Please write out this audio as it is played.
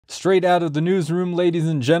Straight out of the newsroom, ladies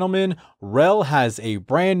and gentlemen, REL has a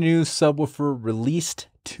brand new subwoofer released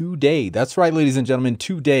today. That's right, ladies and gentlemen,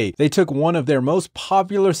 today. They took one of their most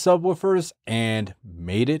popular subwoofers and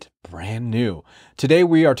made it brand new. Today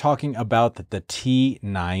we are talking about the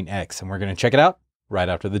T9X, and we're going to check it out right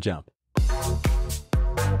after the jump.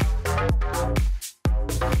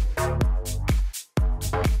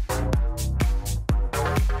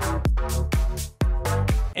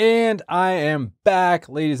 And I am back,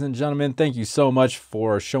 ladies and gentlemen. Thank you so much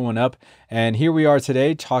for showing up. And here we are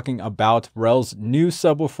today talking about REL's new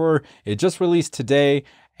subwoofer. It just released today,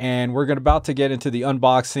 and we're about to get into the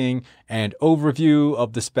unboxing and overview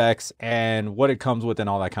of the specs and what it comes with and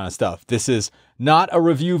all that kind of stuff. This is not a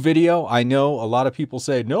review video. I know a lot of people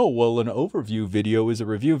say, no, well, an overview video is a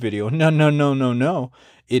review video. No.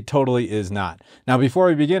 It totally is not. Now, before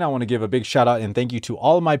we begin, I want to give a big shout out and thank you to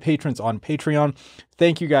all of my patrons on Patreon.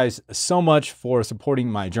 Thank you guys so much for supporting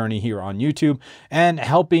my journey here on YouTube and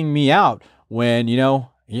helping me out when,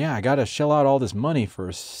 I got to shell out all this money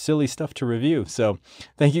for silly stuff to review. So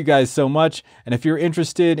thank you guys so much. And if you're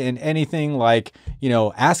interested in anything like,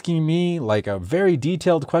 asking me like a very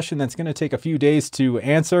detailed question that's going to take a few days to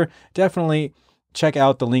answer, definitely check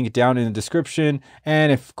out the link down in the description.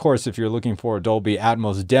 And of course, if you're looking for Dolby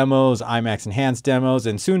Atmos demos, IMAX Enhanced demos,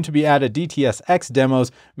 and soon to be added DTS-X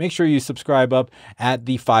demos, make sure you subscribe up at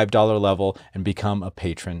the $5 level and become a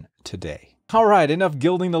patron today. All right, enough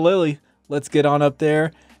gilding the lily. Let's get on up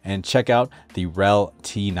there and check out the REL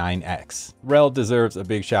T9X. REL deserves a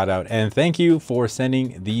big shout out and thank you for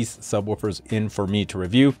sending these subwoofers in for me to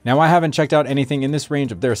review. Now, I haven't checked out anything in this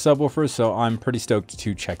range of their subwoofers, so I'm pretty stoked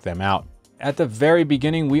to check them out. At the very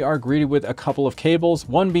beginning, we are greeted with a couple of cables,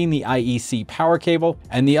 one being the IEC power cable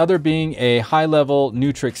and the other being a high-level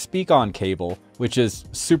Nutrix speak-on cable, which is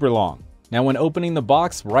super long. Now, when opening the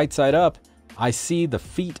box right side up, I see the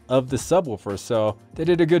feet of the subwoofer, so they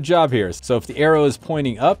did a good job here. So if the arrow is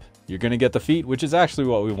pointing up, you're gonna get the feet, which is actually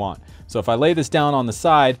what we want. So if I lay this down on the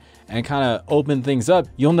side and kind of open things up,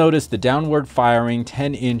 you'll notice the downward firing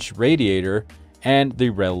 10-inch radiator and the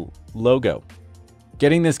REL logo.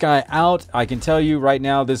 Getting this guy out, I can tell you right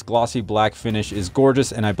now, this glossy black finish is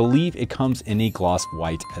gorgeous, and I believe it comes in a gloss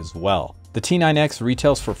white as well. The T9X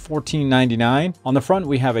retails for $14.99. On the front,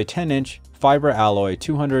 we have a 10-inch fiber alloy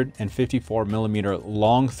 254mm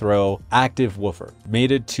long throw active woofer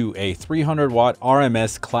mated to a 300 watt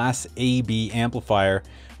RMS class AB amplifier,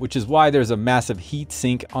 which is why there's a massive heat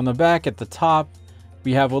sink. On the back at the top,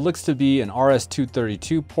 we have what looks to be an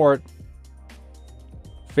RS-232 port,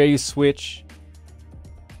 phase switch.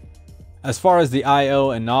 As far as the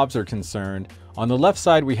I/O and knobs are concerned, on the left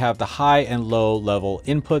side we have the high and low level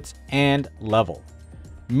inputs and level,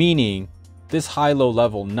 meaning this high-low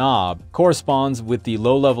level knob corresponds with the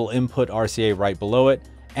low-level input RCA right below it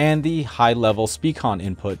and the high-level speak-on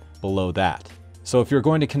input below that. So if you're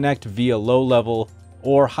going to connect via low-level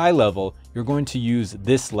or high-level, you're going to use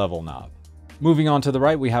this level knob. Moving on to the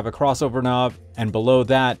right, we have a crossover knob, and below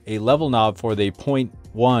that, a level knob for the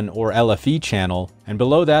 0.1 or LFE channel, and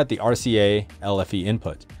below that, the RCA LFE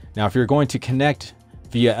input. Now, if you're going to connect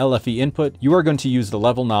via LFE input, you are going to use the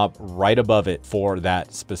level knob right above it for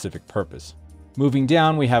that specific purpose. Moving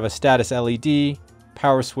down, we have a status LED,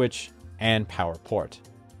 power switch, and power port.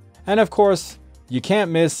 And of course, you can't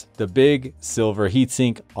miss the big silver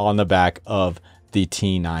heatsink on the back of the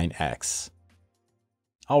T9X.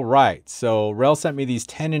 All right, so REL sent me these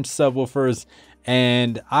 10-inch subwoofers,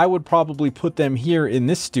 and I would probably put them here in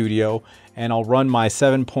this studio, and I'll run my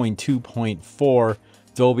 7.2.4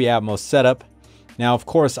 Dolby Atmos setup. Now, of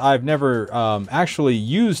course, I've never actually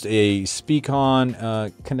used a speak-on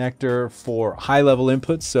connector for high-level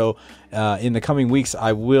inputs, so in the coming weeks,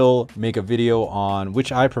 I will make a video on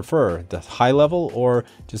which I prefer, the high-level or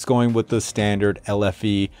just going with the standard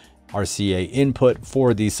LFE RCA input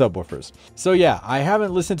for these subwoofers. So yeah, I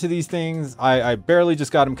haven't listened to these things. I barely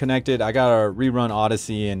just got them connected. I gotta rerun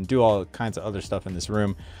Odyssey and do all kinds of other stuff in this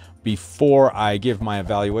room before I give my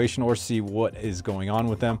evaluation or see what is going on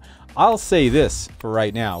with them. I'll say this for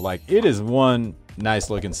right now, like, it is one nice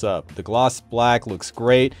looking sub. The gloss black looks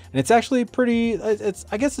great, and it's actually pretty,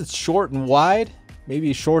 I guess it's short and wide,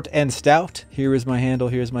 maybe short and stout. Here is my handle,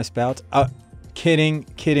 here's my spout.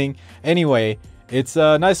 Kidding. Anyway, It's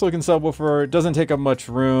a nice looking subwoofer. It doesn't take up much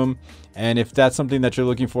room. And if that's something that you're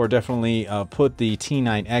looking for, definitely put the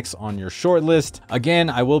T9X on your short list. Again,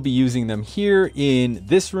 I will be using them here in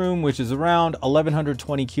this room, which is around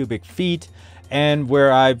 1120 cubic feet. And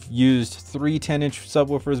where I've used 3 10-inch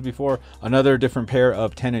subwoofers before, another different pair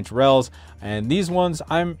of 10-inch RELs. And these ones,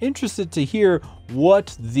 I'm interested to hear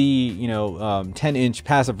what the 10-inch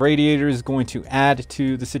passive radiator is going to add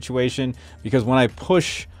to the situation, because when I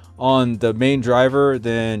push on the main driver,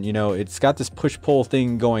 then it's got this push-pull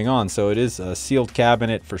thing going on, so it is a sealed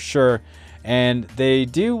cabinet for sure. And they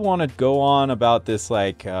do want to go on about this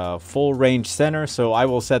like full range center, so I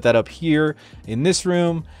will set that up here in this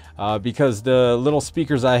room. Because the little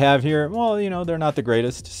speakers I have here, well, they're not the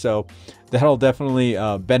greatest. So that'll definitely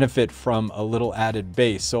benefit from a little added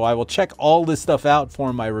bass. So I will check all this stuff out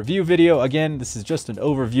for my review video. Again, this is just an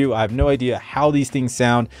overview. I have no idea how these things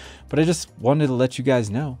sound, but I just wanted to let you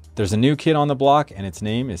guys know. There's a new kit on the block and its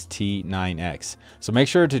name is T9X. So make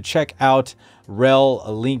sure to check out REL,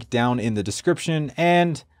 a link down in the description.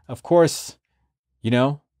 And of course,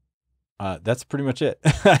 that's pretty much it.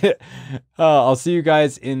 I'll see you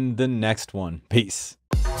guys in the next one. Peace.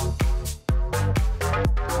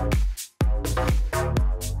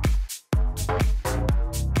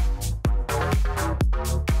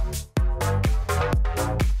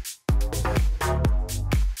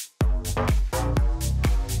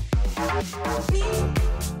 Me.